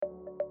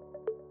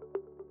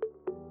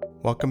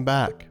Welcome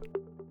back.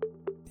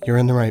 You're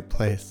in the right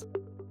place.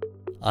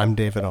 I'm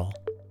David All.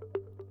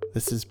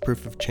 This is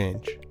Proof of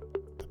Change,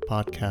 the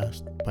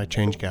podcast by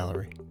Change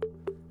Gallery.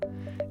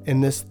 In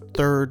this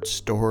third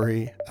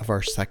story of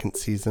our second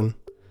season,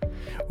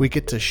 we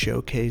get to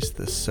showcase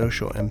the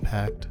social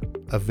impact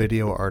of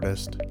video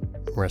artist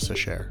Marissa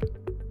Sher.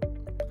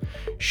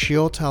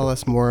 She'll tell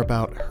us more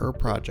about her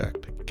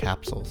project,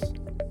 Capsules,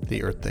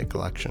 the Earth Day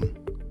collection.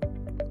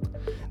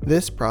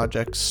 This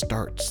project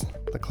starts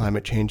the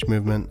climate change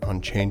movement on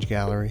Change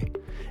Gallery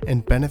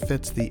and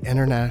benefits the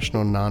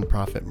international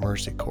nonprofit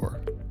Mercy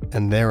Corps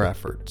and their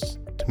efforts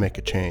to make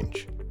a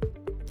change.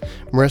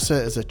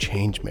 Marissa is a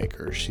change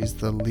maker. She's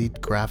the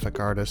lead graphic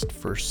artist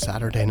for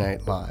Saturday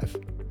Night Live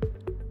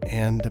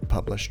and a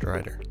published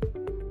writer.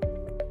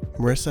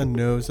 Marissa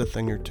knows a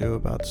thing or two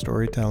about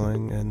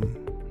storytelling,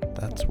 and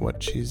that's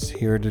what she's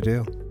here to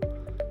do.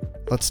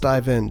 Let's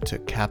dive into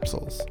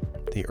Capsules,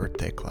 the Earth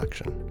Day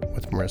collection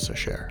with Marissa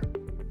Sher.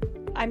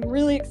 I'm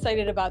really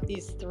excited about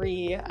these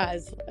three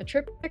as a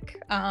triptych,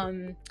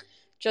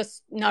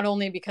 just not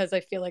only because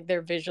I feel like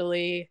they're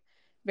visually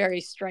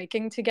very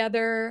striking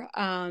together,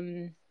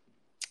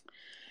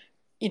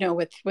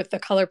 with the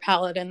color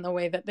palette and the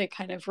way that they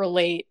kind of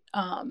relate.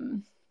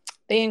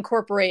 They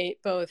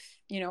incorporate both,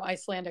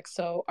 Icelandic,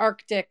 so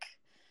Arctic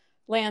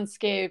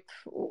landscape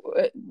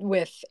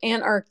with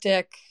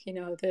Antarctic,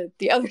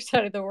 the other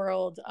side of the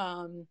world,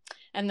 and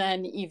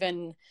then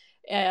even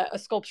a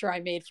sculpture I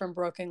made from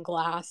broken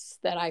glass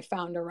that I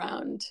found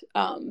around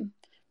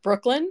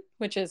Brooklyn,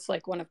 which is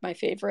like one of my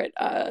favorite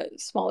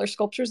smaller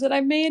sculptures that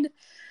I've made.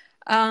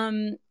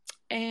 The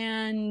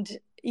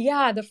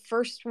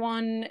first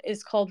one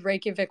is called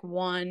Reykjavik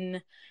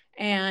 1,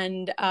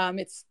 and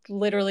it's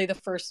literally the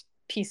first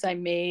piece I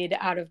made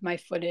out of my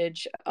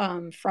footage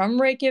from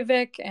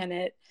Reykjavik, and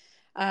it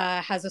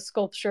has a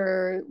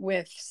sculpture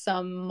with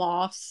some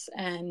moss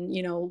and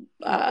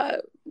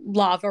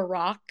lava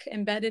rock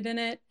embedded in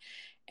it.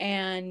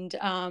 And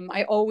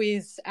I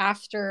always,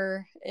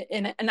 after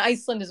in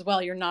Iceland as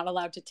well, you're not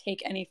allowed to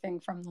take anything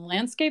from the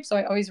landscape, so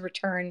I always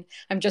return.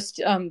 I'm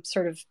just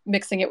sort of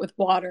mixing it with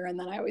water, and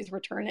then I always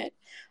return it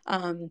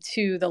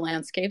to the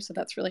landscape, so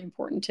that's really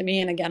important to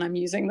me. And again, I'm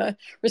using the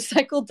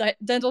recycled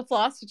dental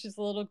floss, which is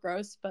a little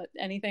gross, but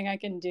anything I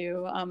can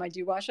do, I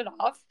do wash it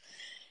off.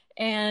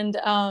 And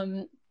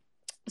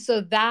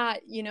so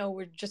that,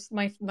 we're just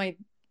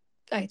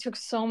I took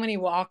so many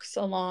walks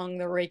along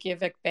the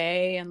Reykjavik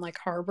Bay and like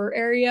harbor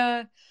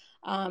area.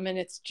 And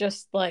it's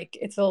just like,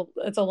 it's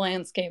a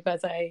landscape,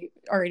 as I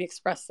already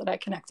expressed, that I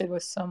connected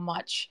with so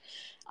much.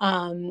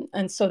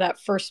 And so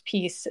that first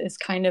piece is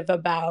kind of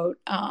about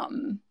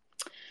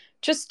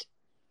just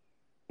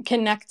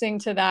connecting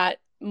to that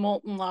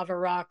molten lava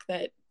rock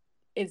that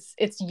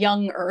it's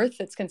young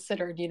earth. It's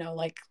considered,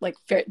 like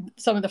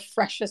some of the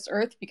freshest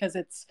earth, because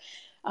it's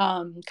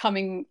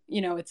coming,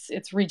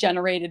 it's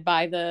regenerated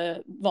by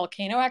the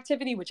volcano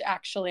activity, which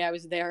actually I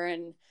was there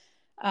in,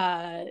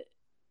 I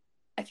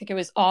think it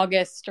was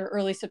August or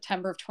early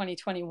September of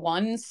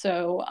 2021.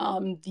 So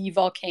the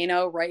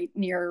volcano right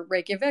near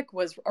Reykjavik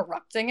was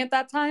erupting at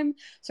that time.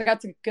 So I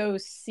got to go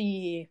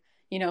see,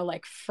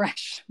 like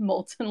fresh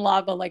molten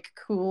lava, like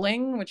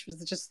cooling, which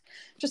was just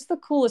the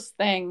coolest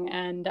thing.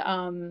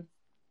 And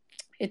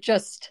it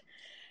just,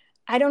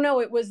 I don't know,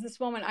 it was this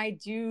moment. I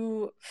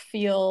do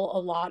feel a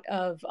lot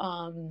of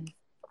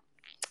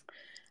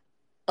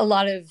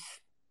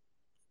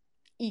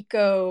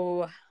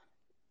eco,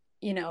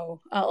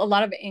 a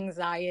lot of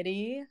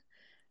anxiety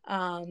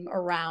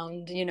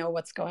around,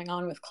 what's going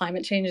on with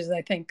climate change, as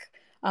I think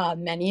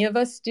many of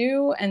us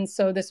do. And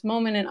so this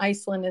moment in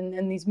Iceland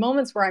and these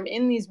moments where I'm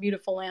in these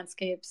beautiful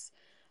landscapes,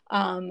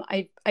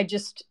 I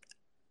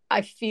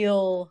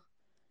feel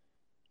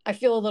a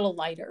little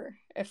lighter,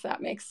 if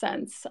that makes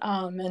sense.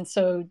 And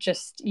so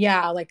just,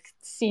 like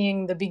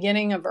seeing the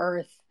beginning of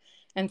Earth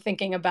and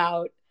thinking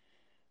about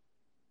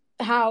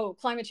how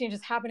climate change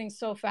is happening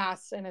so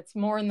fast, and it's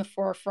more in the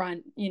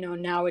forefront,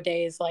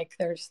 nowadays, like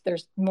there's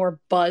more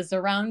buzz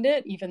around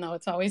it, even though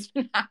it's always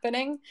been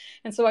happening.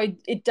 And so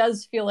it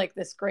does feel like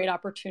this great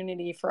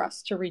opportunity for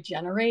us to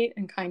regenerate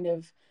and kind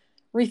of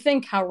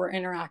rethink how we're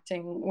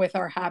interacting with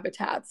our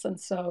habitats. And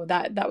so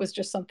that was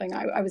just something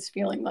I was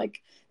feeling,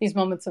 like these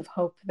moments of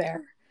hope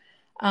there.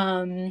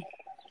 And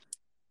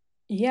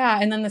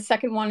then the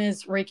second one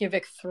is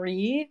Reykjavik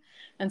 3.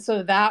 And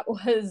so that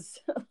was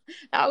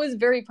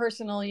very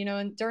personal,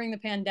 and during the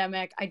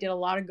pandemic, I did a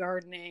lot of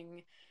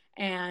gardening,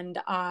 and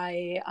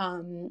I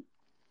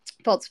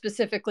felt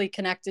specifically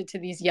connected to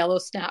these yellow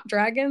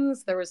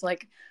snapdragons. There was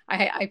like,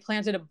 I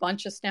planted a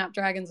bunch of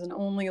snapdragons, and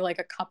only like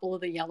a couple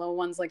of the yellow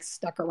ones like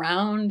stuck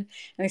around, and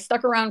they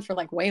stuck around for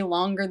like way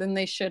longer than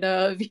they should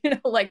have,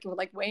 like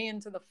way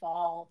into the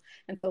fall.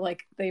 And so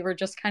like, they were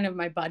just kind of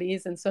my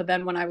buddies. And so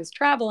then when I was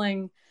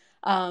traveling,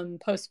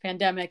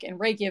 post-pandemic in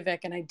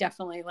Reykjavik, and I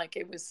definitely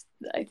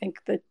I think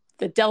the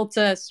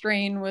Delta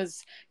strain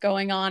was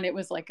going on. It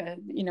was like it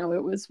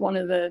was one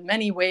of the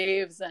many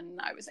waves, and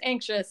I was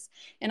anxious,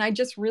 and I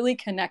just really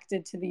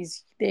connected to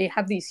these. They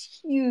have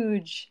these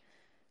huge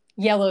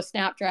yellow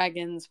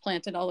snapdragons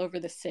planted all over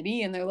the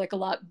city, and they're like a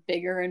lot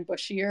bigger and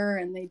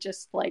bushier, and they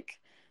just like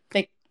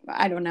they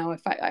I don't know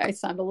if I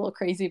sound a little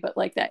crazy, but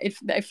like that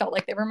I felt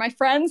like they were my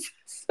friends.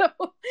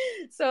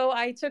 So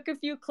I took a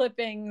few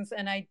clippings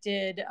and I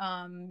did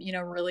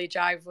really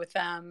jive with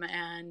them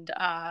and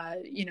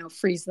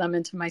freeze them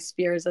into my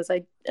spheres as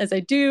I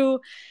do,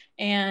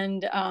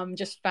 and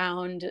just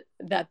found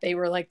that they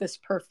were like this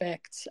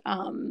perfect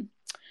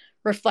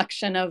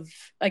reflection of,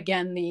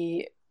 again,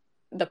 the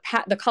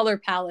color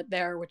palette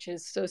there, which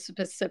is so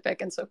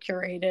specific and so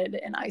curated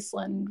in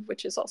Iceland,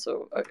 which is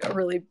also a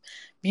really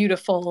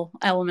beautiful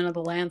element of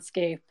the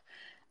landscape.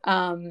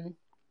 And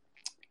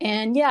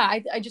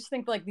yeah, I just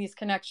think like these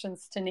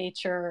connections to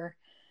nature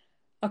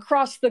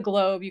across the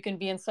globe, you can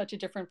be in such a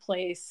different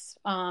place,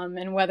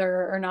 and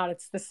whether or not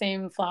it's the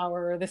same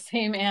flower or the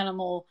same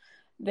animal,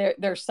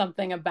 there's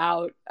something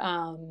about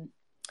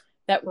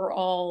that we're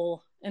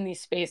all in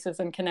these spaces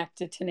and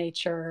connected to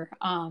nature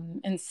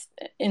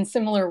in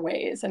similar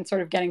ways, and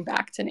sort of getting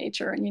back to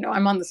nature. And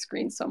I'm on the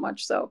screen so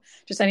much, so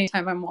just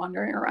anytime I'm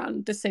wandering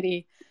around the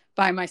city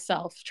by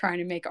myself trying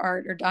to make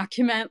art or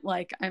document,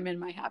 like I'm in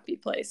my happy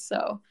place.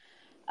 So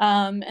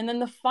and then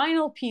the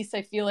final piece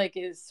I feel like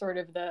is sort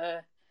of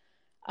the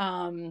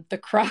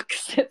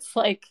crux. It's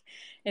like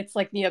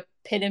the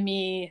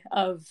epitome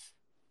of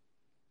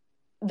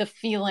the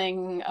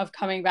feeling of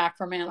coming back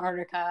from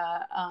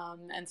Antarctica,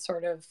 and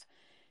sort of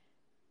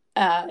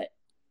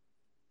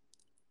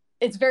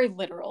it's very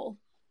literal.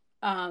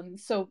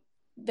 So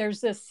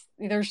there's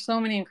so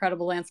many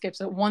incredible landscapes.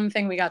 But one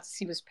thing we got to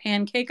see was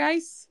pancake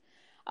ice,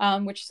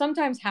 which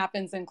sometimes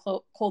happens in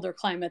colder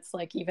climates,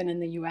 like even in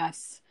the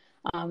US.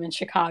 In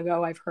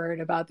Chicago, I've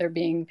heard about there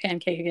being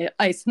pancake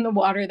ice in the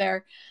water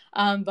there.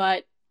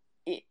 But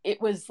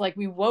it was like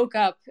we woke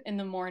up in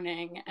the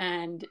morning,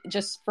 and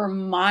just for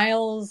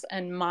miles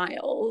and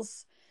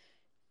miles,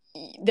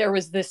 there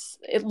was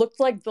it looked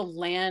like the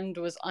land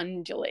was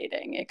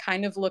undulating. It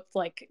kind of looked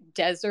like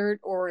desert,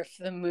 or if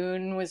the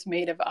moon was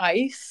made of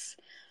ice.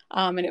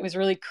 And it was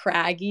really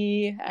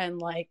craggy and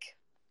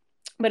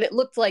but it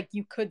looked like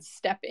you could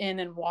step in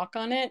and walk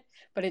on it,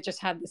 but it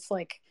just had this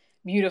like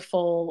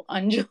beautiful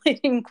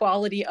undulating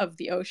quality of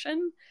the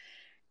ocean.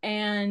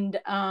 And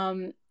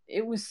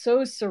it was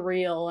so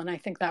surreal. And I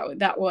think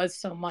that was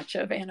so much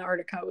of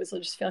Antarctica, was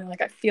just feeling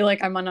like I feel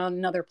like I'm on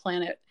another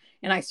planet,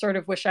 and I sort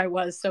of wish I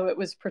was, so it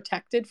was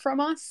protected from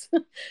us.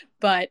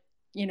 But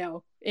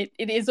it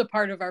is a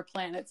part of our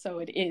planet, so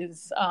it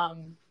is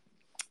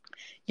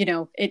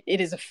it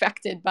is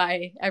affected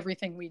by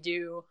everything we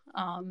do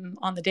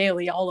on the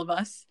daily, all of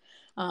us,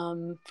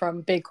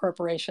 from big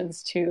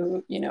corporations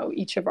to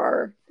each of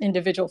our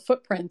individual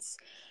footprints.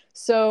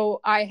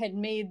 So I had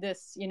made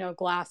this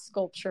glass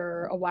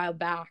sculpture a while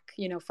back,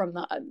 from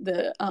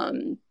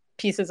the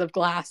pieces of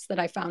glass that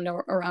I found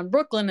around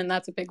Brooklyn, and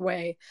that's a big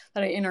way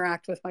that I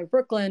interact with my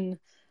Brooklyn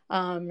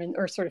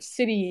or sort of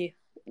city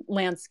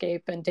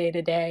landscape and day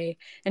to day,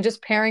 and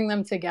just pairing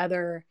them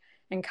together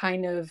and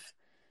kind of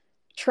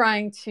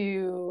trying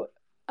to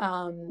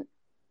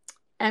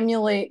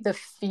emulate the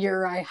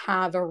fear I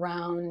have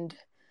around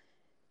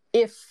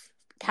if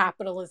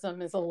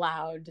capitalism is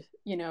allowed,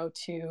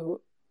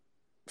 to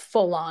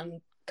full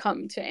on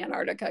come to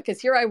Antarctica.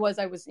 Because here I was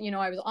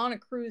on a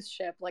cruise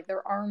ship. Like,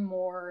 there are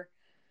more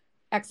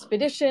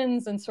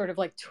expeditions and sort of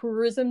like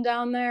tourism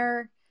down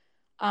there.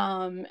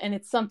 And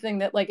it's something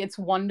that, like, it's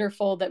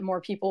wonderful that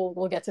more people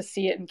will get to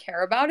see it and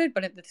care about it.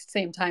 But at the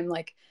same time,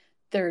 like,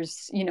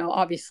 there's,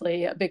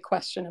 obviously a big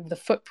question of the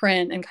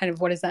footprint and kind of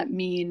what does that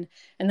mean?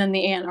 And then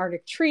the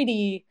Antarctic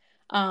Treaty,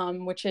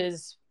 which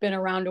has been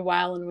around a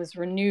while and was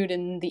renewed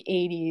in the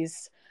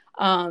 80s.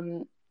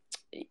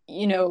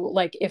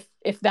 Like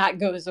if that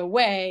goes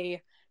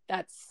away,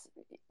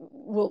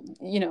 will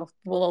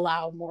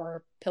allow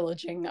more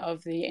pillaging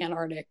of the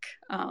Antarctic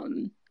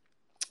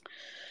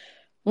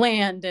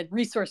land and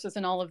resources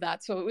and all of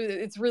that. So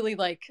it's really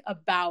like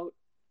about,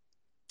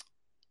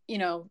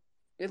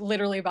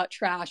 literally about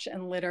trash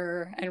and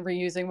litter and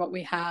reusing what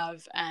we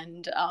have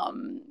and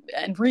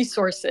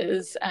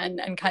resources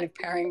and kind of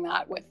pairing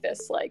that with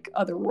this like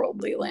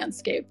otherworldly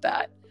landscape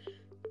that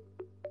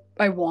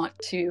I want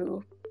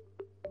to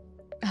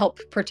help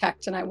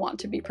protect and I want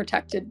to be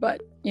protected.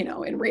 But,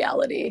 in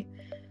reality,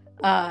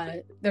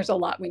 there's a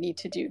lot we need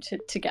to do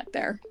to get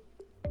there.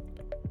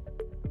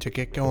 To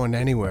get going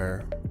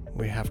anywhere,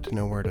 we have to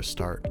know where to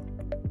start.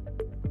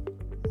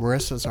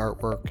 Marissa's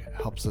artwork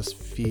helps us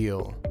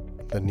feel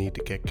the need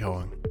to get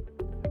going,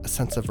 a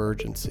sense of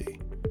urgency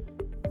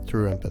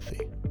through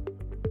empathy.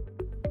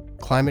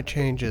 Climate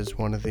change is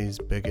one of these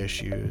big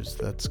issues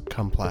that's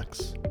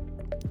complex.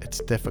 It's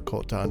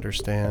difficult to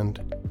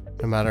understand,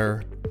 no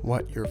matter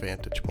what your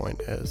vantage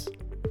point is.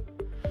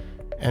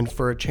 And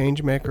for a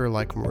change maker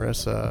like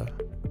Marissa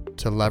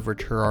to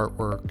leverage her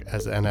artwork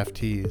as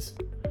NFTs,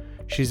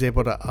 she's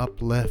able to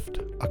uplift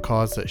a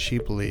cause that she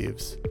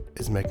believes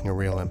is making a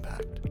real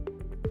impact.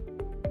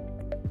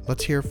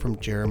 Let's hear from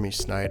Jeremy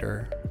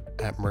Snyder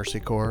at Mercy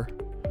Corps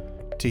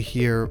to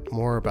hear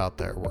more about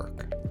their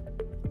work.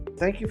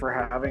 thank you for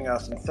having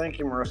us, and thank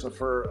you, Marissa,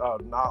 for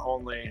not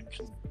only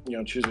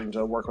choosing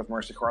to work with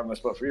Mercy Corps on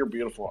this, but for your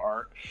beautiful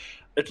art.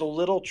 It's a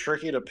little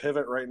tricky to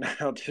pivot right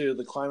now to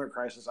the climate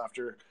crisis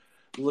after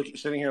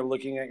sitting here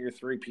looking at your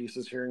three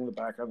pieces, hearing the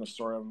background of the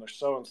story, and they're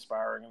so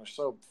inspiring and they're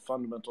so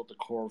fundamental at the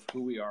core of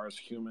who we are as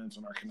humans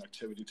and our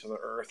connectivity to the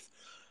earth.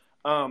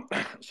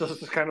 So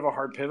this is kind of a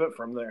hard pivot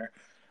from there.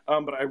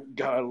 But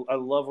I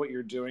love what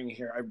you're doing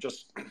here. I've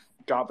just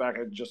got back.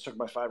 I just took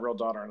my 5-year-old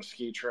daughter on a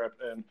ski trip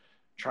and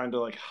trying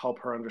to help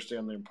her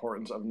understand the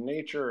importance of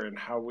nature and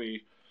how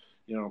we,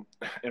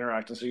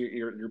 interact. And so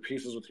your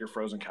pieces with your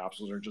frozen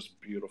capsules are just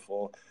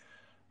beautiful.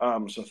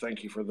 So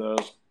thank you for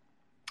those.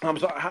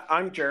 So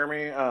I'm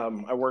Jeremy.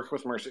 I work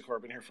with Mercy Corps.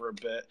 I've been here for a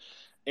bit,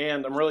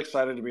 and I'm really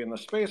excited to be in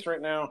this space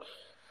right now.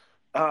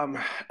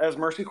 As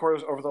Mercy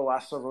Corps over the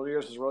last several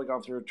years has really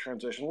gone through a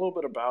transition. A little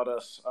bit about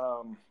us.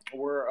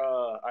 We're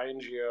a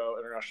INGO,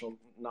 international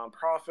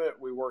nonprofit.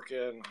 We work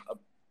in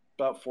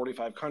about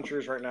 45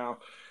 countries right now,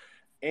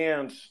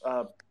 and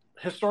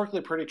historically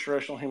pretty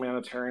traditional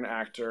humanitarian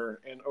actor.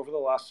 And over the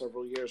last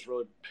several years,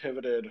 really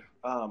pivoted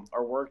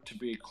our work to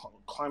be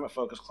climate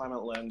focused,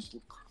 climate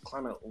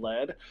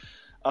led.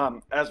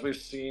 As we've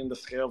seen the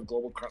scale of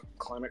global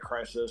climate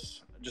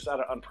crisis just at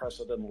an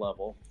unprecedented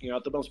level.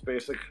 At the most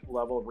basic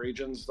level,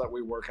 regions that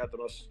we work at the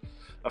most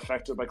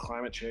affected by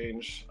climate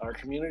change are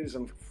communities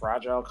in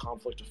fragile,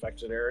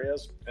 conflict-affected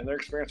areas, and they're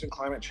experiencing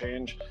climate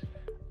change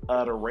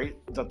at a rate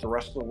that the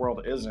rest of the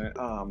world isn't.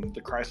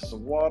 The crisis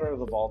of water,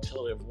 the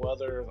volatility of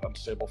weather,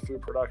 unstable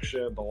food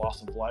production, the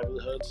loss of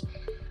livelihoods.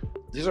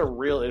 These are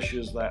real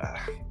issues that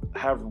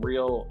have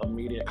real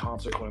immediate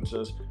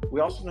consequences.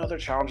 We also know there are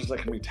challenges that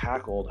can be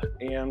tackled,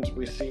 and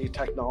we see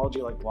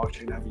technology like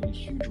blockchain having a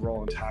huge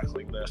role in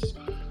tackling this.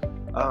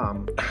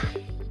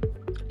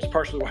 It's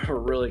partially why we're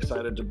really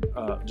excited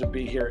to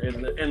be here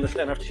in this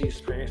NFT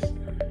space.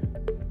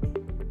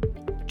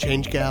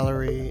 Change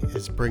Gallery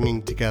is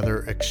bringing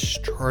together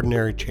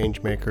extraordinary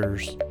change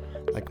makers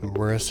like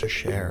Marissa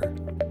Sher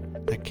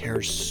that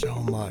cares so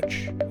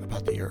much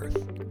about the earth,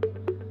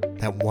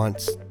 that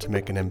wants to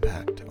make an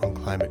impact on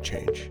climate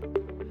change.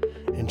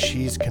 And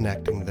she's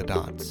connecting the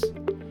dots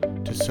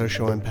to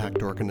social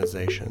impact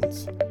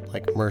organizations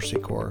like Mercy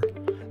Corps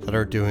that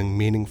are doing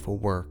meaningful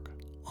work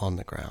on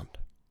the ground.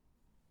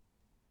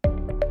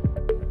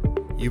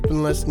 You've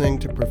been listening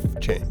to Proof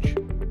of Change.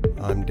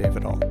 I'm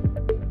David All.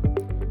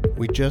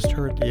 We just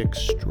heard the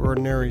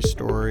extraordinary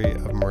story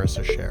of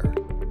Marissa Sher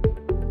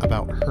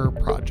about her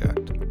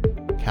project,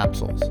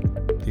 Capsules,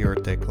 the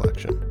Earth Day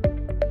collection.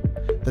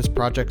 This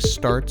project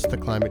starts the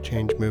climate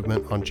change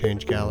movement on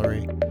Change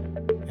Gallery,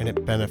 and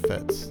it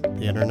benefits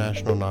the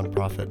international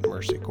nonprofit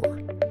Mercy Corps.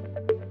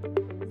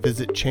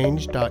 Visit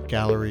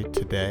change.gallery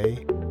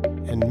today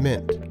and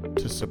mint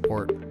to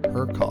support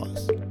her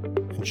cause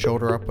and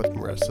shoulder up with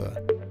Marissa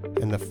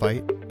in the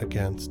fight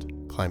against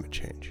climate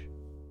change.